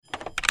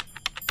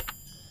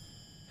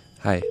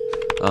Hi.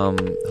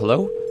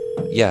 Hello?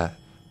 Yeah.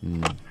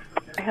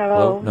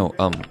 Hello. No.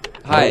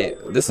 Hi.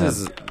 This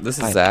is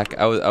Zach.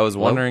 I was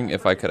wondering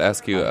if I could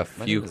ask you a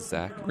few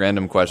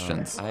random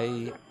questions.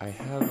 I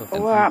have a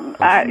few Well,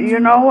 questions. you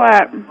know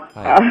what?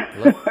 Hi.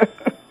 Hello?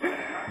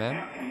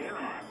 Ma'am?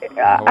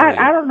 How are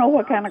I you? don't know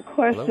what kind of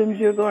questions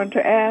you're going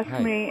to ask Hi.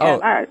 me, Oh.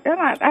 So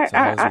how's your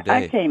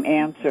I day? can't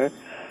answer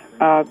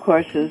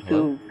questions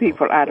Hello? to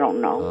people I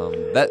don't know.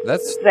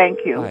 That's Thank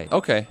you. Hi.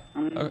 okay.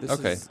 This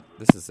Okay.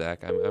 This is Zach.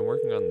 I'm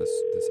working on this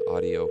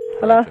audio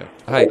Hello?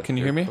 project. Hi, can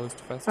you hear me? Coast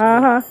Festival.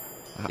 Uh-huh.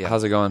 Yeah.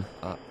 How's it going?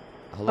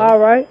 Hello? All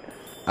right.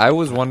 I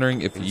was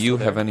wondering if Are you you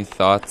still have there? any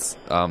thoughts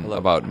Hello?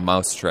 about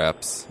mouse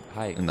traps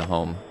Hi. in the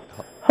home.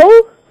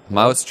 Who?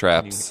 Mouse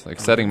traps,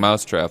 like setting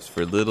mouse traps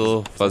for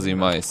little fuzzy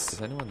mice.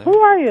 Is anyone there? Who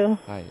are you?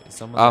 Hi. Is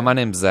someone there? My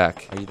name's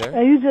Zach. Are you there?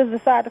 And you just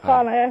decided to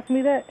call Hi. and ask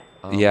me that?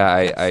 Yeah,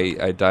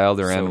 I dialed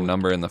a random So,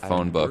 number in the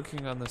phone I'm book,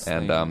 working on this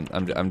and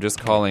thing. I'm just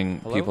calling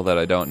Hello? people that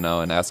I don't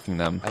know and asking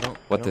them I don't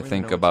what I they don't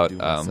think really know about what to do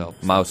myself,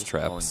 so I'm mouse just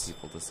calling traps.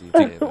 people to see if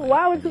they have any-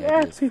 Why would any you ask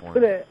ideas people for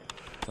me. that?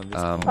 So I'm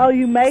just Um, calling Oh,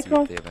 you to make see if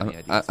 'em? they have any I'm,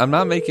 ideas I'm for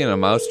not me. making a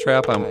mouse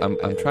trap. Hi, I'm I was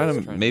trying trying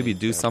to to maybe make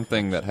do a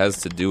something that has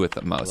to do with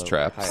the mouse Hello?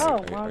 traps. Hi,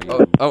 Oh, are wow.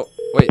 you- Oh,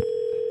 wait.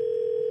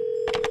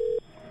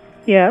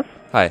 Yes.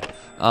 Hi.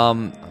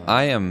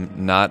 I am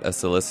not a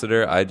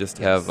solicitor. I just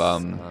have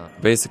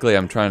basically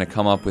I'm trying to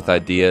come up with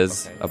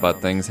ideas Okay,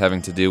 about things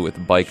having to do with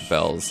bike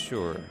bells.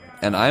 Sure.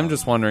 And I'm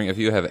just wondering if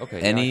you have Okay,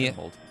 yeah, I any can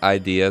hold.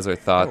 ideas or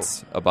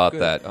thoughts about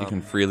good. that you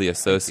can freely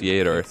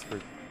associate or Thanks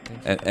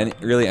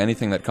for really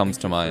anything that comes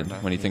to Thank you for mind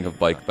knocking when you think me of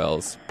bike out.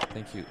 bells.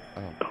 Thank you.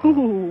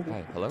 Ooh.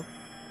 Hi. Hello?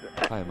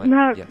 Hi, Mike.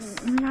 Not, Yes.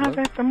 not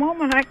Hello? at the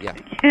moment. I Yeah.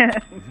 can't.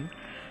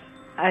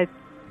 Mhm.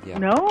 Yeah.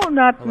 No,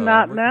 not Hello, I'm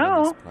not working on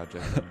now. this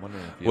project. I'm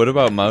wondering if you What have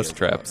about any mouse ideas about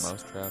traps?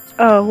 Mouse traps.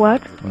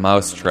 What?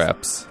 Mouse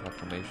traps.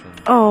 Proclamation.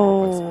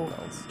 Oh. Bicycle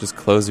bells. Just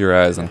close your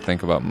eyes and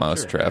think about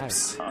mouse Sure,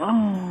 traps.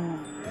 Oh.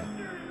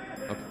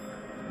 Okay.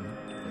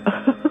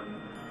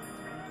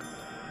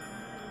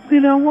 You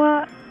know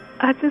what?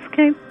 I just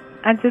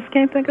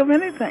can't think of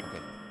anything. Okay.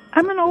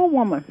 I'm an old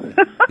woman.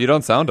 You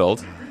don't sound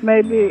old.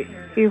 Maybe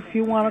if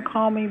you want to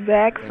call me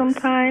back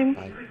sometime.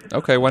 Bye.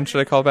 Okay, when should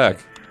I call back?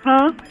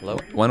 Huh? Hello?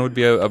 When would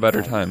be a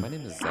better Hi, time? my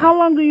name is Zach. How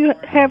long do you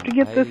have to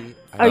get this?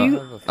 I Are you?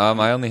 have a few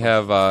I only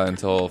have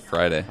until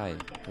Friday. Hi.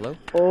 Hello?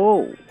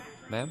 Oh.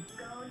 Ma'am?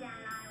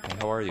 Hi,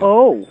 how are you?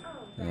 Oh.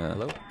 Yeah.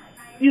 Hello?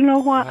 You know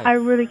what? Hi. I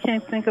really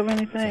can't think of So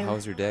anything.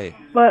 how's your day?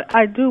 But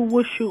I do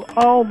wish you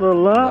all the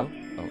luck.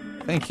 Hello?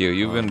 Oh, Thank you.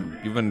 You've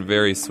been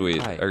very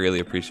sweet. Hi. I really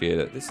appreciate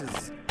it. this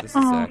is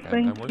Oh, Zach. I'm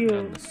thank working you.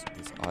 on this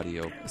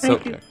audio So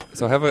project.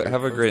 so have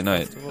a great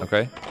night. Festival.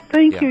 Okay.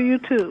 Thank Yeah. you. You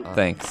too.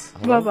 Thanks.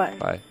 Hello? Bye-bye.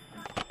 Bye.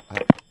 Hi.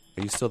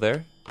 Are you still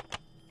there?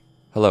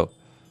 Hello.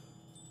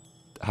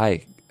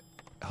 Hi.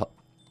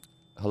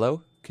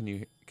 Hello? Can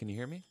you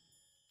hear me?